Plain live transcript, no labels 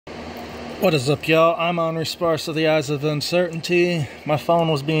What is up, y'all? I'm on Sparce of the Eyes of Uncertainty. My phone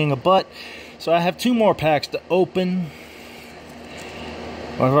was being a butt, so I have two more packs to open.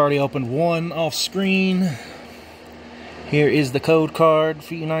 I've already opened one off screen. Here is the code card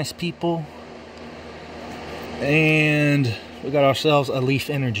for you nice people. And we got ourselves a Leaf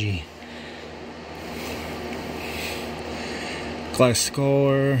Energy. Class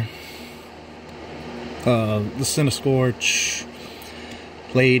Score. The Cinescorch.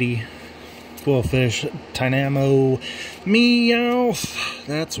 Lady. Quillfish, Dynamo, Meowth,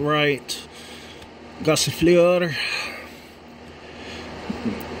 that's right, Gossifleur,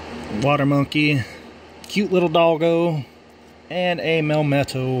 Water Monkey, cute little doggo, and a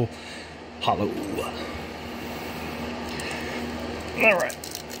Melmetal Holo. Alright.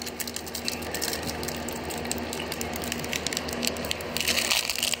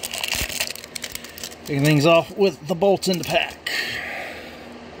 Taking things off with the bolts in the pack.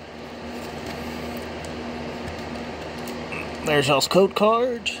 There's y'all's code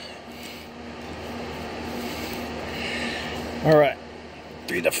card. Alright.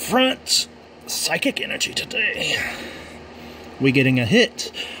 Through the front, Psychic Energy today. We getting a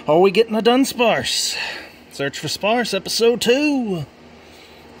hit? Are we getting a done Sparce? Search for Sparce, episode 2.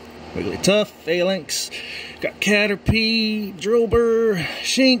 Wigglytuff, Phalanx, got Caterpie, Drillbur,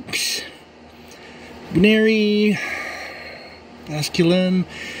 Shinx, Guneri, Basculin,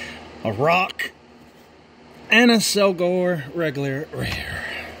 a Rock, and a Selgor regular rare.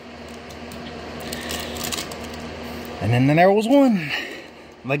 And then there was one,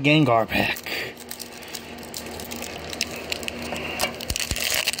 the Gengar pack.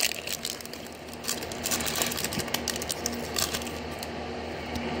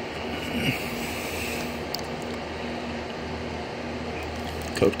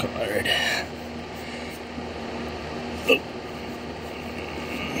 Code card. Oh.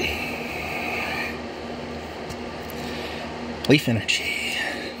 Leaf Energy.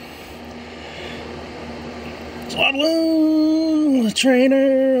 Swadloon, a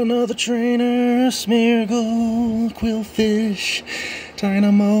trainer, another trainer, Smeargle, Quillfish,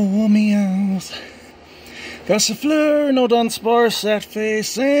 Dynamo, Meowth, Gossifleur, no Dunsparce, Sad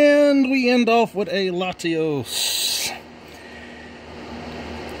Face, and we end off with a Latios.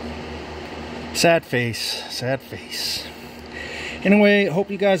 Sad face, sad face. Anyway,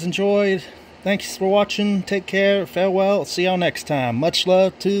 hope you guys enjoyed. Thanks for watching. Take care. Farewell. See y'all next time. Much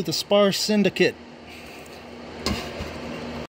love to the Sparce Syndicate.